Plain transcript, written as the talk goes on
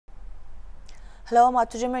Hello, I'm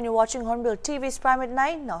Atujima and you're watching Hornbill TV's Prime at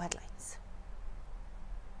 9. Now headlines.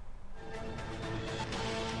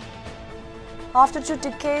 After 2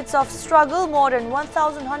 decades of struggle, more than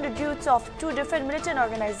 1,100 youths of 2 different militant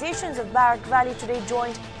organizations of Barrack Valley today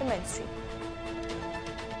joined the mainstream.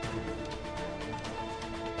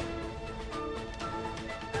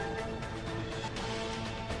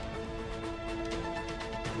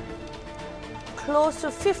 Close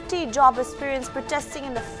to 50 job experience protesting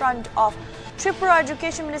in the front of Tripura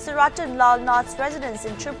Education Minister Ratan Lal Nath's residence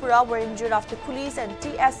in Tripura were injured after police and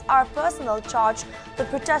TSR personnel charged the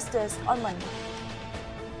protesters on Monday.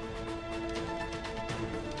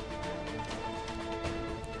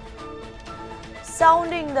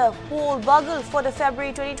 Sounding the whole bugle for the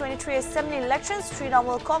February 2023 Assembly elections,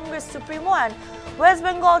 Trinamool Congress Supremo and West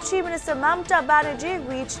Bengal Chief Minister Mamata Banerjee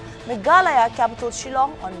reached Meghalaya capital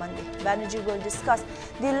Shillong on Monday. Banerjee will discuss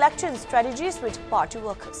the election strategies with party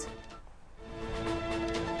workers.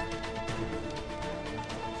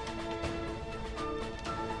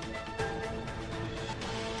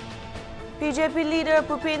 BJP leader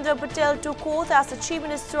Bhupendra Patel took oath as the Chief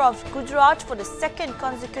Minister of Gujarat for the second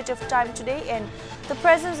consecutive time today in the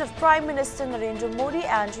presence of Prime Minister Narendra Modi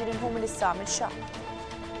and Union Home Minister Amit Shah.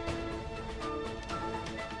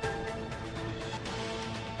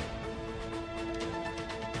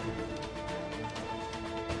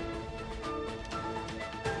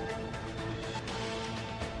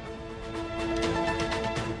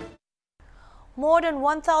 More than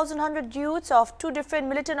 1,100 youths of 2 different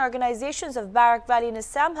militant organizations of Barrack Valley in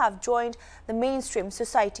Assam have joined the mainstream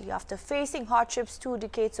society. After facing hardships 2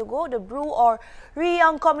 decades ago, the Bru or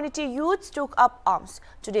Riyang community youths took up arms.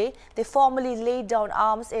 Today, they formally laid down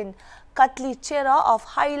arms in Katlichera of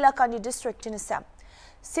Hailakandi district in Assam.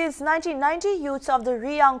 Since 1990, youths of the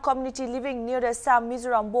Riyang community living near the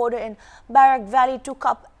Assam-Mizoram border in Barrack Valley took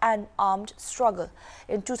up an armed struggle.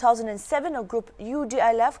 In 2007, a group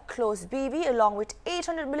UDLF closed BV along with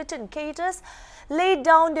 800 militant cadres laid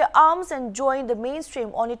down their arms and joined the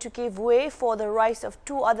mainstream only to give way for the rise of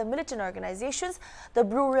 2 other militant organizations, the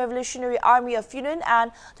Bru Revolutionary Army of Union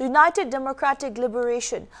and the United Democratic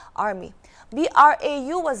Liberation Army.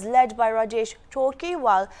 BRAU was led by Rajesh Torki,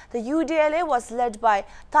 while the UDLA was led by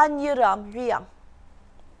Tanyiram Riyang.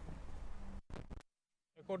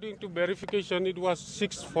 According to verification, it was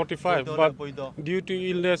 6:45, but due to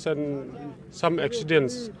illness and some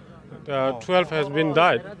accidents, 12 has been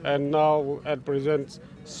died, and now at present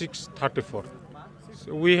 6:34.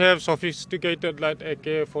 So we have sophisticated like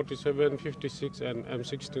AK-47, 56, and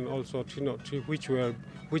M16 also 303,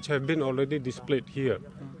 which have been already displayed here.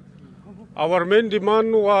 Our main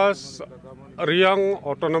demand was Riyang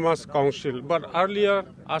Autonomous Council, but earlier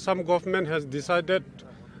Assam government has decided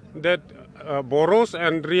that Boros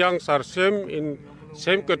and Riyangs are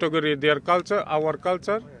same category, their culture, our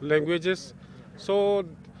culture, languages. So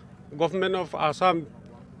government of Assam,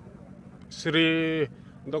 Sri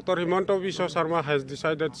Dr. Himanta Biswa Sarma has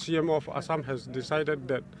decided, CM of Assam has decided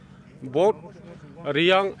that both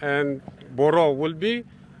Riyang and Boro will be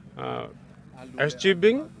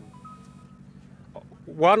achieving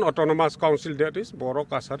one autonomous council, that is Boro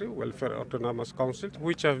Kasari Welfare Autonomous Council,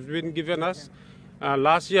 which has been given us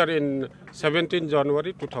last year in 17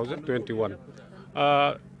 January 2021.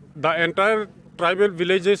 The entire tribal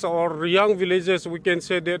villages or Riyang villages, we can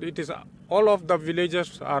say that it is all of the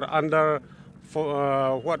villages are under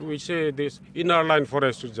what we say this inner line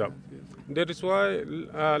forest reserve. That is why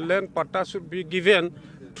land patta should be given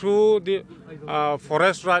through the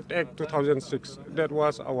Forest Right Act 2006. That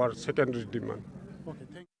was our secondary demand.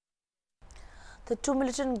 The 2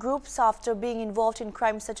 militant groups, after being involved in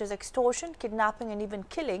crimes such as extortion, kidnapping and even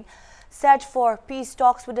killing, set for peace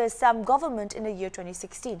talks with the Assam government in the year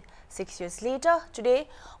 2016. 6 years later, today,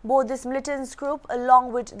 both this militant group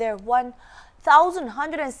along with their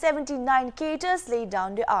 1,179 cadres laid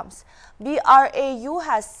down their arms. BRAU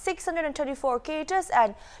has 634 cadres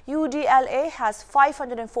and UDLA has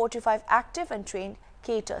 545 active and trained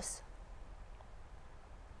cadres.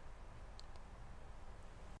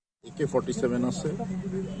 AK-47 আছে,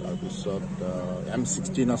 তাৰপিছত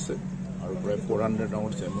M16 আছে আৰু প্ৰায় 400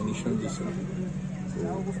 rounds ammunition দিছে।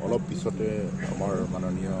 অলপ পিছতে আমাৰ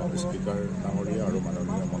মাননীয় স্পিকাৰ ডাঙৰীয়া আৰু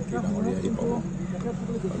মাননীয় মন্ত্ৰী ডাঙৰীয়া আহি পাব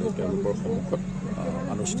আৰু তেওঁলোকৰ সন্মুখত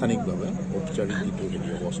আনুষ্ঠানিকভাৱে ঔপচাৰিক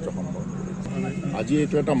যিটো অস্ত্ৰ সম্বৰণ কৰিব। আজি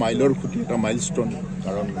এইটো এটা মাইলৰ খুঁটি, এটা মাইলষ্টন,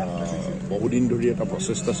 কাৰণ বহুদিন ধৰি এটা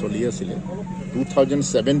প্ৰচেষ্টা চলি আছিলে।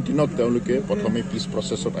 2017ত তেওঁলোকে প্ৰথমে পিছ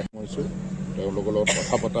প্ৰচেছত আহিছে, তেওঁলোকৰ লগত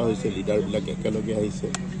কথা পতা হৈছে, লিডাৰবিলাক একেলগে আহিছে,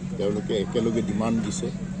 তেওঁলোকে একেলগে ডিমাণ্ড দিছে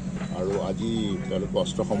আৰু আজি তেওঁলোকে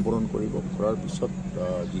অস্ত্ৰ সম্পূৰ্ণ কৰিব। কৰাৰ পিছত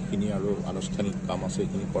যিখিনি আৰু আনুষ্ঠানিক কাম আছে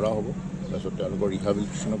সেইখিনি কৰা হ'ব। তাৰপিছত তেওঁলোকৰ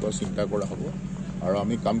ৰিহাবিলিটেশ্যনৰ পৰা চিন্তা কৰা হ'ব আৰু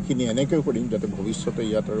আমি কামখিনি এনেকৈ কৰিম যাতে ভৱিষ্যতে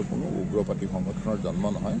ইয়াত আৰু কোনো উগ্ৰপন্থী সংগঠনৰ জন্ম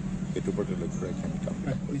নহয় সেইটোৰ প্ৰতি লক্ষ্য ৰাখি আমি কাম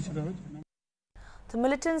কৰিম। The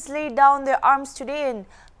militants laid down their arms today in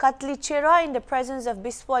Katlichera in the presence of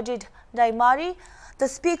Biswajit Daimari, the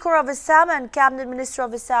Speaker of Assam and Cabinet Minister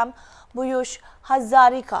of Assam, Buyush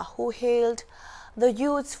Hazarika, who hailed the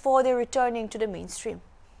youths for their returning to the mainstream.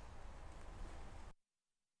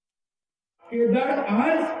 इधर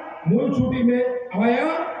आज मूल छुट्टी में आया,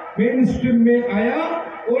 main stream में आया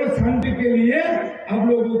और शांति के लिए आप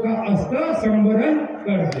लोगों का अस्त्र संवरण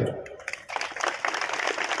कर दिया।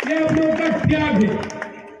 ये आप लोगों का त्याग है,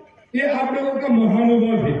 ये आप लोगों का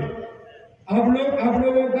महानुभव है। आप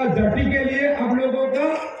लोगों का जाति के लिए, आप लोगों का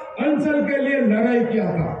अंचल के लिए लड़ाई किया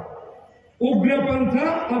था, उग्रपंथा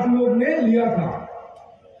आप लोग ने लिया था,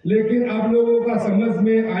 लेकिन आप लोगों का समझ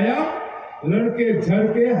में आया लड़के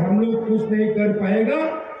झड़के हम लोग कुछ नहीं कर पाएगा,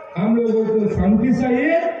 हम लोगों को शांति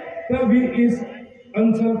चाहिए, तभी इस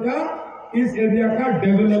अंचल का, इस एरिया का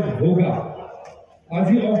डेवलप होगा। आज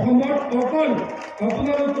अकल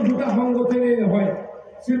अपना लोग तो दुटा संगठन है,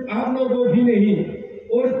 सिर्फ आप लोगों ही नहीं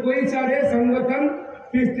और कई सारे संगठन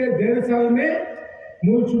पिछले 1.5 साल में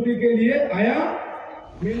मूल छुट्टी के लिए आया।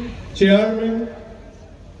 चेयरमैन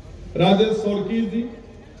राजेश सोलकी जी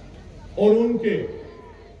और उनके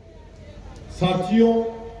साथियों,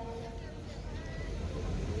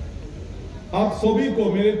 आप सभी को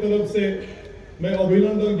मेरे तरफ से मैं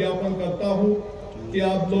अभिनंदन ज्ञापन करता हूं कि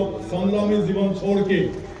आप लोग संग्रामी जीवन छोड़ के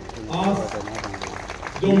आज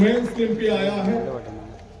जो मेन स्ट्रीम पे आया है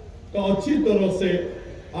तो अच्छी तरह से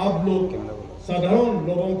आप लोग साधारण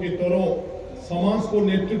लोगों की तरह समाज को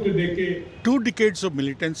नेतृत्व देके 2 decades of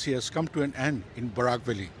militancy has come to an end in Barak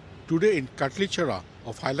Valley. Today in Katlichera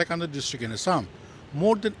of Hailakanda district in Assam,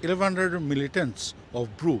 more than 1100 militants of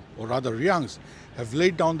BRU, or rather Riangs, have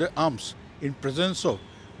laid down their arms in presence of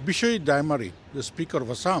Biswajit Daimari, the Speaker of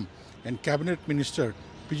Assam, and Cabinet Minister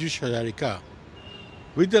Buyush Hazarika.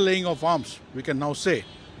 With the laying of arms, we can now say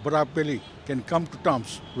Barak Valley can come to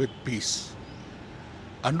terms with peace.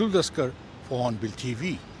 Andul Daskar for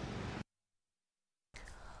HornbillTV.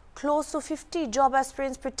 Close to 50 job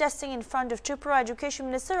aspirants protesting in front of Tripura Education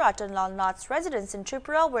Minister Ratan Lal Nath's residence in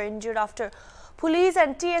Tripura were injured after police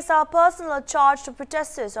and TSR personnel charged the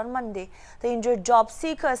protesters on Monday. The injured job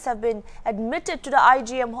seekers have been admitted to the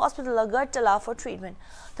IGM Hospital Agartala for treatment.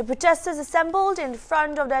 The protesters assembled in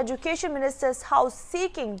front of the Education Minister's house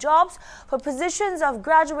seeking jobs for positions of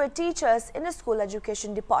graduate teachers in the school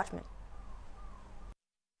education department.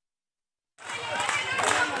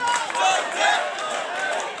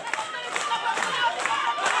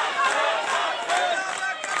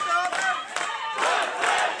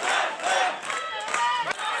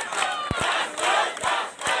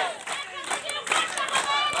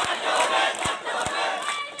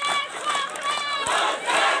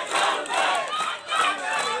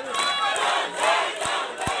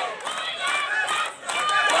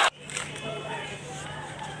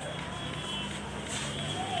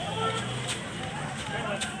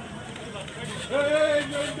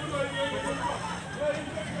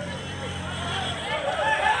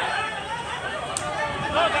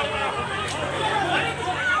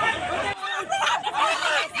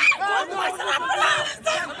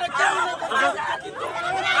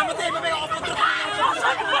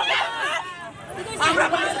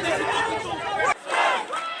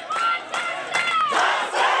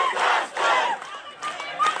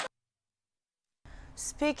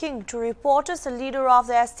 Speaking to reporters, the leader of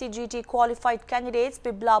the STGT qualified candidates,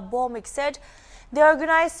 Bibla Bomik, said they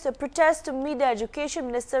organized a protest to meet the Education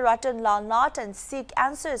Minister Ratan Lal Nath and seek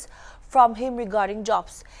answers from him regarding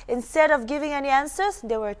jobs. Instead of giving any answers,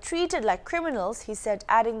 they were treated like criminals, he said,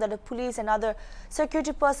 adding that the police and other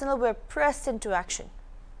security personnel were pressed into action.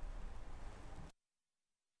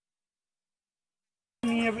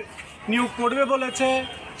 নিয়োগ করবে বলেছে,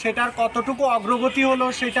 সেটার কতটুকু অগ্রগতি হলো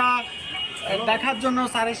সেটা দেখার জন্য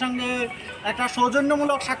স্যারের সঙ্গে একটা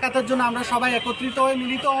সৌজন্যমূলক সাক্ষাতের জন্য আমরা সবাই একত্রিত হই,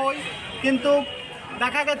 মিলিত হই। কিন্তু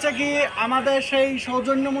দেখা গেছে কি আমাদের সেই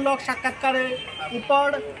সৌজন্যমূলক সাক্ষাৎকারের উপর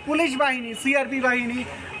পুলিশ বাহিনী, সিআরপি বাহিনী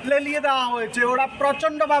লেলিয়ে দেওয়া হয়েছে। ওরা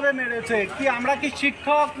প্রচণ্ডভাবে মেরেছে। কি আমরা কি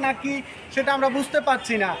শিক্ষক নাকি সেটা আমরা বুঝতে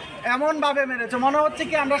পারছি না, এমনভাবে মেরেছে মনে হচ্ছে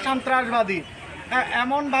কি আমরা সন্ত্রাসবাদী,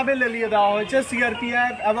 এমনভাবে লেলিয়ে দেওয়া হয়েছে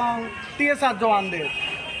সিআরপিএফ এবং টিএসআর জওয়ানদের।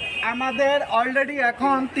 আমাদের অলরেডি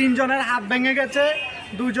এখন 3 জনের হাত ভেঙে গেছে,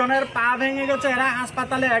 2 জনের পা ভেঙে গেছে, এরা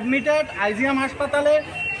হাসপাতালে অ্যাডমিটেড, আইজিএম হাসপাতালে,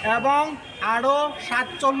 এবং আরও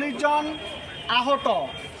 47 জন আহত,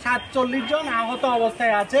 47 জন আহত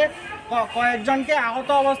অবস্থায় আছে। কয়েকজনকে আহত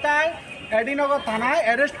অবস্থায় এডিনগর থানায়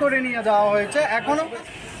অ্যারেস্ট করে নিয়ে যাওয়া হয়েছে। এখনও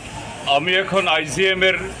আমি এখন আইজিএম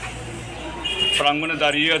এর প্রাঙ্গণে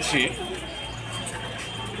দাঁড়িয়ে আছি।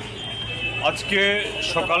 আজকে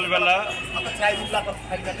সকালবেলা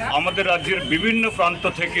আমাদের রাজ্যের বিভিন্ন প্রান্ত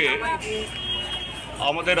থেকে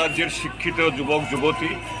আমাদের রাজ্যের শিক্ষিত যুবক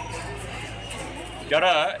যুবতী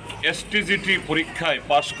যারা এসটিজিটি পরীক্ষায়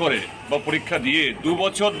পাশ করে বা পরীক্ষা দিয়ে 2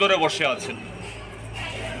 বছর ধরে বসে আছেন,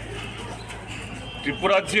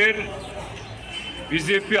 ত্রিপুরা রাজ্যের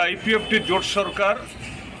বিজেপি আইপিএফটি জোট সরকার,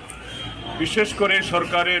 বিশেষ করে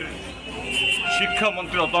সরকারের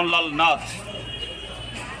শিক্ষামন্ত্রী রতনলাল নাথ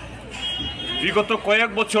বিগত কয়েক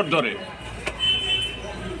বছর ধরে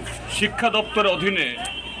শিক্ষা দপ্তরের অধীনে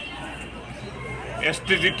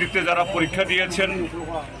এসটিজিটিতে যারা পরীক্ষা দিয়েছেন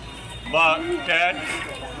বা ট্যাট,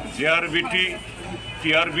 জেআরবিটি,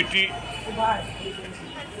 টিআরবিটি,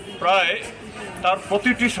 প্রায় তার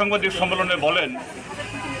প্রতিটি সাংবাদিক সম্মেলনে বলেন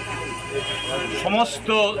সমস্ত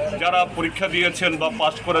যারা পরীক্ষা দিয়েছেন বা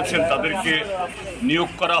পাস করেছেন তাদেরকে নিয়োগ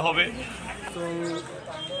করা হবে।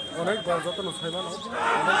 অনেকবার যত্ন সাইবানো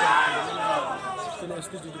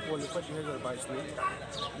এসটিজিটি কোয়ালিফাইড 2022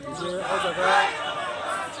 যে ও জায়গায়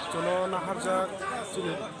চলো নাহারজাক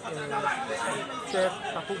চিনি টেট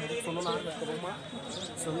তাকু চলো নাহারজাক কবमा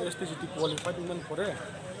जों एसटीजीटी क्वालिफाइड इमान करे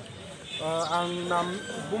आं नाम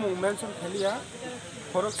बुमुं मेंशन खेलिया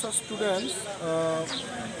फरेक्सा स्टूडेंट्स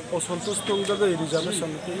असंतोष दंजागै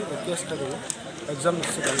रिजार्वेशन के केस खादो एग्जाम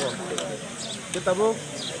सिगांगो बेताबो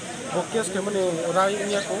केस के माने राय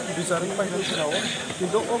इयाको बिचारिं पाइनान फोराव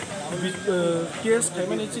किन्तु केस के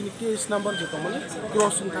माने चिनि केस नम्बर जेतो माने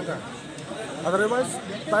क्रसिं थांगा अदरवाइज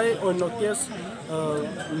ताई अन्य केस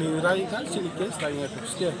नि रायगा चिनि केस रायगा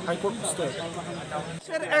स्टेट हाईकोर्ट स्टेट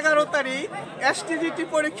 11 তারিখ এসটিজিটি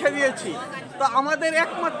পরীক্ষা দিয়েছি। তো আমাদের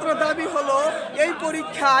একমাত্র দাবি হলো এই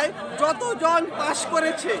পরীক্ষায় যতজন পাস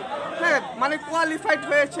করেছে, হ্যাঁ মানে কোয়ালিফাইড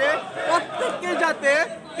হয়েছে, প্রত্যেককে যাতে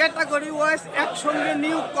ক্যাটাগরি ওয়াইজ একসঙ্গে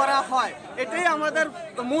নিয়োগ করা হয়, এটাই আমাদের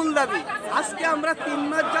মূল দাবি। আজকে আমরা 3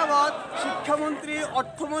 মাস যাবৎ শিক্ষামন্ত্রী,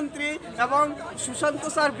 অর্থমন্ত্রী এবং সুশান্ত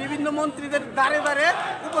স্যার বিভিন্ন মন্ত্রীদের দ্বারে দ্বারে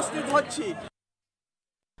উপস্থিত হচ্ছি।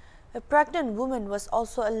 A pregnant woman was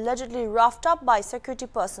also allegedly roughed up by security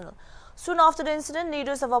personnel. Soon after the incident,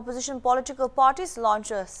 leaders of opposition political parties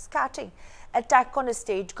launched a scathing attack on the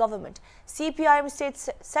state government. CPIM State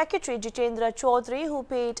Secretary Jitendra Chaudhary, who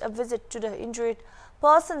paid a visit to the injured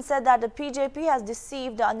person, said that the PJP has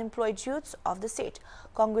deceived the unemployed youths of the state.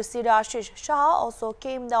 Congress leader Ashish Shah also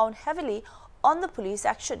came down heavily on the police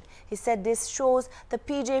action. He said this shows the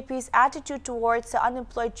PJP's attitude towards the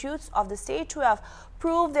unemployed youths of the state who have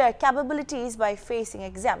proved their capabilities by facing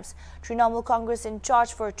exams. Trinamool Congress in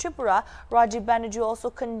charge for Tripura, Rajiv Banerjee, also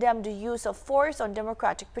condemned the use of force on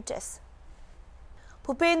democratic protests.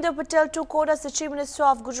 Bhupendra Patel took over as the Chief Minister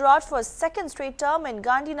of Gujarat for a second straight term in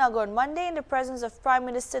Gandhinagar on Monday in the presence of Prime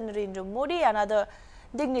Minister Narendra Modi and other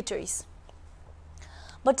dignitaries.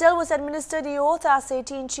 Patel was administered the oath as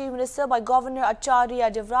 18th Chief Minister by Governor Acharya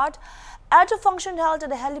Devraj at a function held at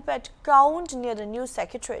the helipad ground near the new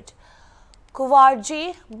secretariat. Kuwarji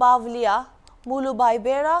Bavlia, Mulubai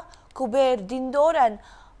Bera, Kuber Dindor and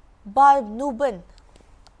Banuban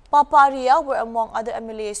Paparia were among other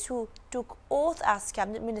MLAs who took oath as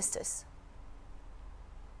cabinet ministers.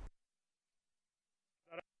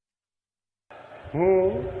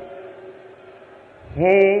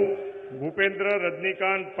 Bhupendra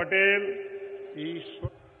Rajnikant Patel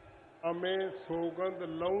અમે સોગંદ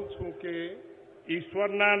લઉં છું કે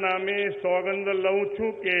ઈશ્વરના નામે સોગંદ લઉં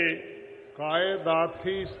છું કે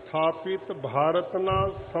કાયદાથી સ્થાપિત ભારતના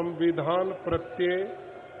સંવિધાન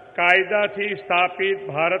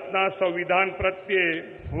પ્રત્યે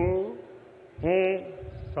હું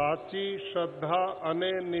સાચી શ્રદ્ધા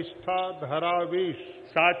અને નિષ્ઠા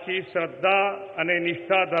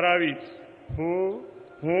ધરાવીશ હું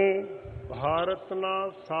ભારતના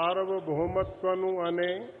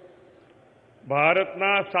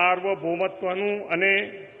સાર્વભૌમત્વનું અને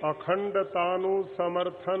અખંડતાનું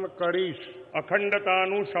સમર્થન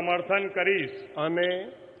કરીશ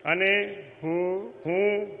અને હું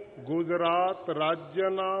ગુજરાત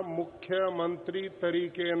રાજ્યના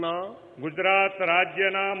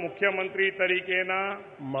મુખ્યમંત્રી તરીકેના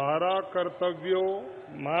મારા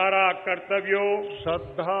કર્તવ્યો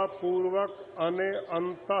શ્રદ્ધાપૂર્વક અને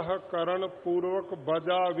અંતઃકરણપૂર્વક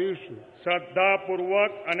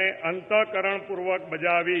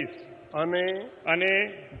બજાવીશ અને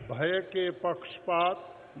ભય કે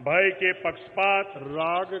पक्षपात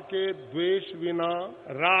राग के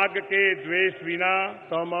द्वेष विना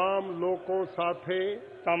तमाम लोगों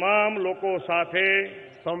साथे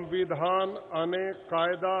संविधान अने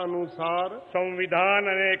कायदा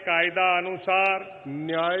अनुसार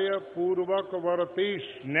न्यायपूर्वक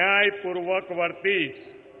वर्तीश।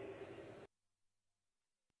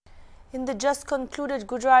 In the just concluded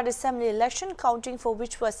Gujarat Assembly election, counting for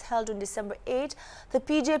which was held on December 8, the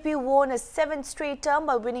PJP won a 7th straight term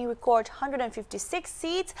by winning record 156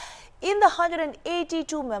 seats in the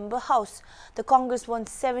 182-member House. The Congress won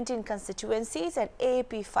 17 constituencies and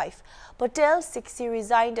AAP 5. Patel, 6C,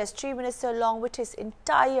 resigned as Chief Minister along with his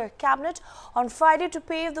entire cabinet on Friday to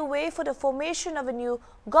pave the way for the formation of a new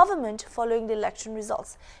government following the election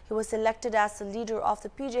results. He was elected as the leader of the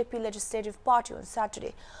PJP Legislative Party on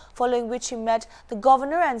Saturday, following which he met the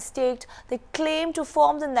governor and staked the claim to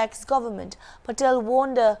form the next government. Patel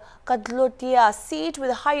won the Kadlotia seat with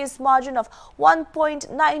the highest margin of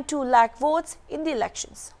 1.92 lakh votes in the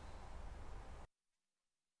elections.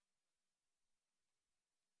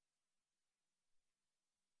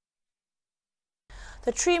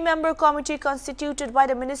 The three-member committee constituted by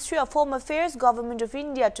the Ministry of Home Affairs, Government of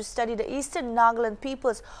India to study the Eastern Nagaland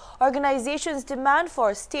People's Organization's demand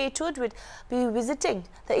for statehood will be visiting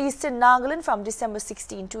the Eastern Nagaland from December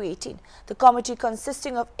 16 to 18. The committee,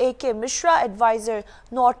 consisting of A.K. Mishra, Advisor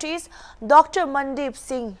Northeast, Dr. Mandeep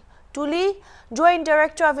Singh Tuli, Joint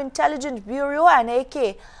Director of Intelligence Bureau, and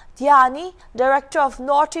A.K. Dhyani, Director of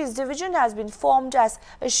Northeast Division, has been formed as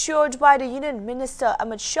assured by the Union Minister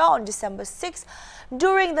Amit Shah on December 6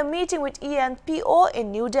 during the meeting with ENPO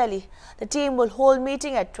in New Delhi. The team will hold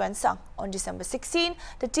meeting at Twensang. On December 16,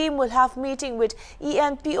 the team will have meeting with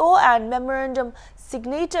ENPO and memorandum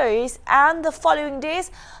signatories, and the following days,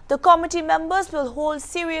 the committee members will hold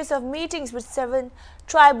series of meetings with 7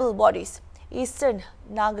 tribal bodies: Eastern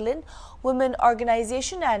Nagaland Women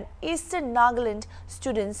Organization and Eastern Nagaland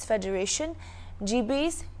Students Federation,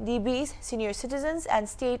 GBs, DBs, senior citizens and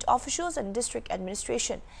state officials and district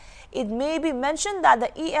administration. It may be mentioned that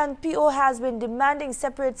the ENPO has been demanding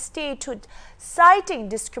separate statehood, citing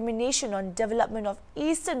discrimination on development of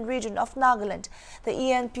eastern region of Nagaland. The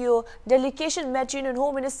ENPO delegation met Union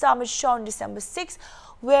Home Minister Amit Shah on December 6,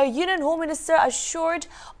 where Union Home Minister assured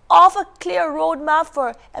of a clear roadmap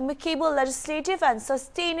for amicable legislative and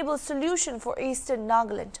sustainable solution for Eastern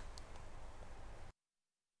Nagaland.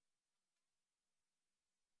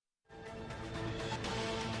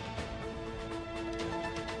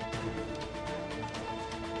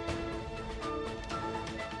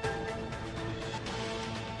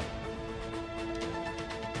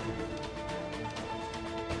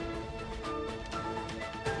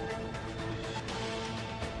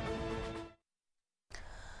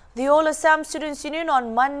 The All Assam Students Union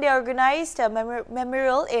on Monday organized a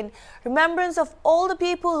memorial in remembrance of all the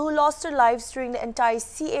people who lost their lives during the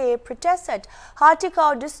anti-CAA protests at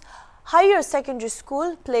Hatikau Higher Secondary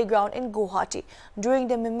School playground in Guwahati. During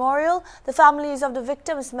the memorial, the families of the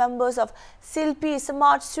victims, members of Silpi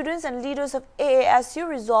Samaj students and leaders of AASU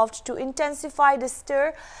resolved to intensify the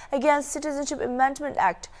stir against Citizenship Amendment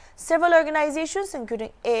Act. Several organizations, including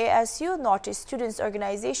AASU, Northeast Students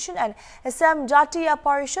Organization and Assam Jatiya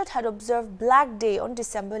Parishad, had observed Black Day on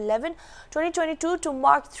December 11, 2022 to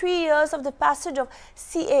mark 3 years of the passage of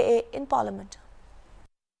CAA in Parliament.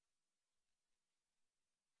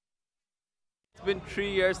 It's been 3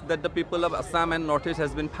 years that the people of Assam and Northeast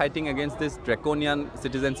has been fighting against this draconian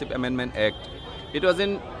Citizenship Amendment Act. It was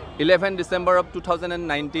in 11 December of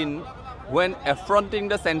 2019 when, affronting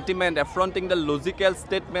the sentiment, affronting the logical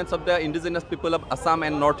statements of the indigenous people of Assam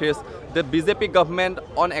and Northeast, the BJP government,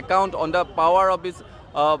 on account on the power of its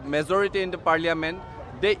majority in the parliament,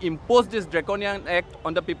 they imposed this draconian act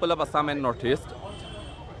on the people of Assam and Northeast.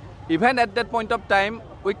 Even at that point of time,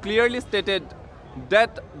 we clearly stated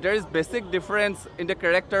that there is basic difference in the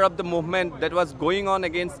character of the movement that was going on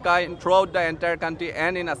against Sky throughout the entire country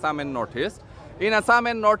and in Assam and Northeast. In Assam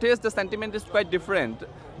and Northeast, the sentiment is quite different.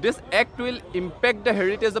 This act will impact the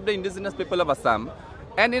heritage of the indigenous people of Assam.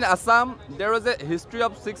 And in Assam, there was a history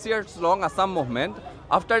of 6 years long Assam movement.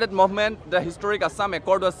 After that movement, the historic Assam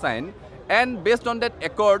Accord was signed. And based on that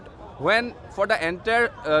accord, when for the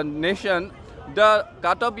entire nation, the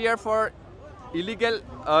cut-off year for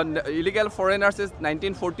illegal foreigners is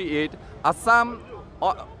 1948. Assam,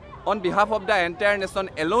 on behalf of the entire nation,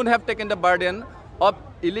 alone have taken the burden of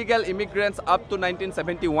illegal immigrants up to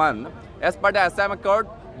 1971. As per the Assam Accord,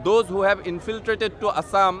 those who have infiltrated to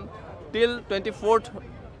Assam till 24th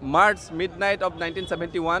March midnight of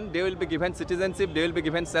 1971, they will be given citizenship, they will be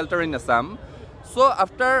given shelter in Assam. So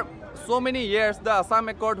after so many years, the Assam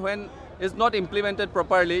Accord, when is not implemented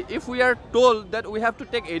properly, if we are told that we have to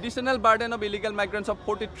take additional burden of illegal migrants of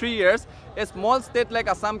 43 years, a small state like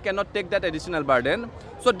Assam cannot take that additional burden.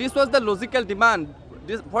 So this was the logical demand.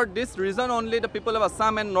 For this reason only, the people of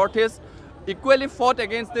Assam and Northeast equally fought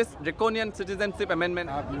against this draconian citizenship amendment.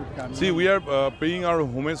 See, we are paying our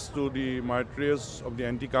homage to the martyrs of the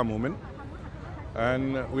anti-car movement, and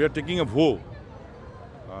we are taking a vow.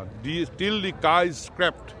 Till the car is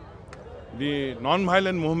scrapped, the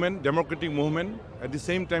non-violent movement, democratic movement, at the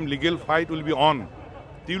same time legal fight will be on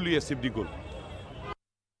till we achieve the goal.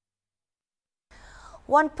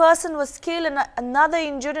 One person was killed and another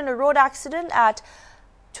injured in a road accident at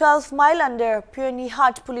 12 Mile under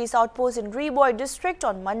Purnihat police outpost in Reboy district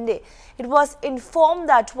on Monday. It was informed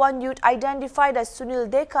that one youth identified as Sunil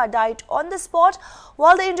Deka died on the spot,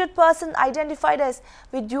 while the injured person identified as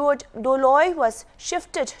Vidyut Doloy was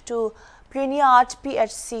shifted to Purnihat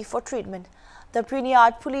PHC for treatment. The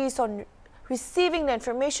Purnihat police, on receiving the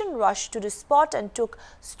information, rushed to the spot and took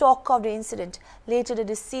stock of the incident. Later, the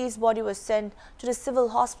deceased body was sent to the civil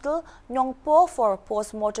hospital, Nongpo, for a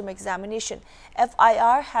post-mortem examination.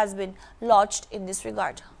 FIR has been lodged in this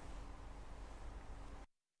regard.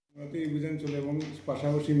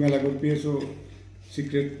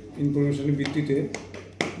 Secret information ভিত্তিতে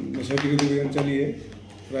certificate অভিযান চালিয়ে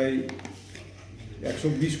প্রায়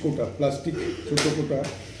 120 কোটা plastic ছোট কোটা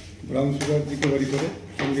brown sugar recovery করে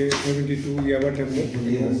সঙ্গে 72 ইয়াবা tablet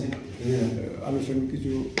আনুষ্ঠানিক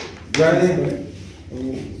কিছু করে এবং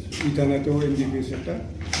ইথানাতেও এনডিপিএস একটা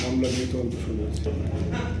মামলা নিয়ে তদন্ত শুরু হয়েছে।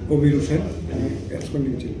 কবির হোসেন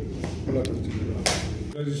এক্সপেন্ডিং ছিল বলা হচ্ছে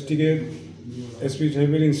ডিস্ট্রিক্টের এসপি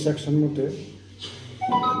সাহেবের ইনস্ট্রাকশন মতে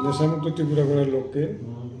নেশামুক্ত ত্রিপুরা করার লক্ষ্যে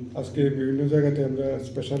আজকে বিভিন্ন জায়গাতে আমরা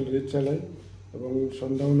স্পেশাল রেড চালাই এবং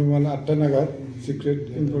সন্ধ্যা অনুমান 8টা নাগাদ সিক্রেট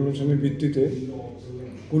ইনফরমেশনের ভিত্তিতে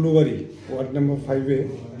কুলুবাড়ি ওয়ার্ড নাম্বার 5-এ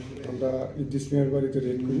আমরা ইদ্রিস মিয়ার বাড়িতে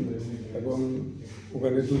রেড করি এবং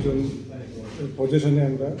ওখানে দুজন পজিশনে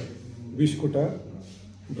আমরা 20 কোটা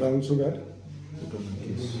ব্রাউন সুগার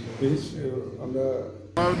আমরা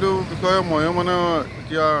বিষয়ে ময়ো মানে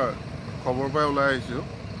এতিয়া খবৰ পাই ওলাই আহিছোঁ।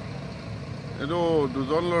 এইটো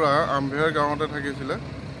দুজন ল'ৰা আম্ভেৰ গাঁৱতে থাকিছিলে।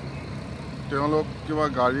 তেওঁলোক কিবা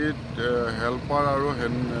গাড়ীত হেল্পাৰ আৰু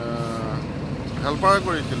হেল্পাৰ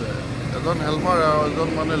কৰিছিলে, এজন হেল্পাৰ আৰু এজন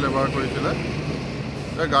মানে লেবাৰ কৰিছিলে।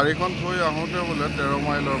 গাড়ীখন থৈ আহোঁতে বোলে 13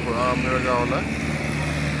 মাইলৰ পৰা আম্ভেৰ গাঁৱলৈ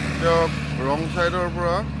তেওঁ ৰং ছাইডৰ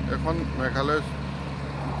পৰা এখন মেঘালয়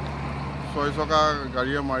 6 চকা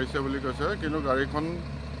গাড়ীয়ে মাৰিছে বুলি কৈছে, কিন্তু গাড়ীখন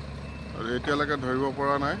এতিয়ালৈকে ধৰিব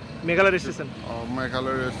পৰা নাই। মেঘালয় ৰেজিষ্ট্ৰেশ্যন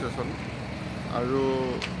মেঘালয় ৰেজিষ্ট্ৰেশ্যন আৰু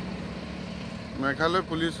মেঘালয়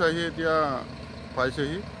পুলিচ আহি এতিয়া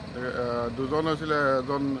পাইছেহি। দুজন আছিলে,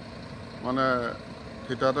 এজন মানে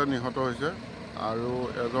থিতাতে নিহত হৈছে আৰু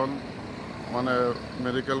এজন মানে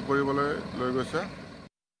মেডিকেল কৰিবলৈ লৈ গৈছে।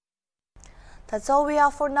 That's all we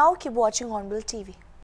have for now. Keep watching HornbillTV.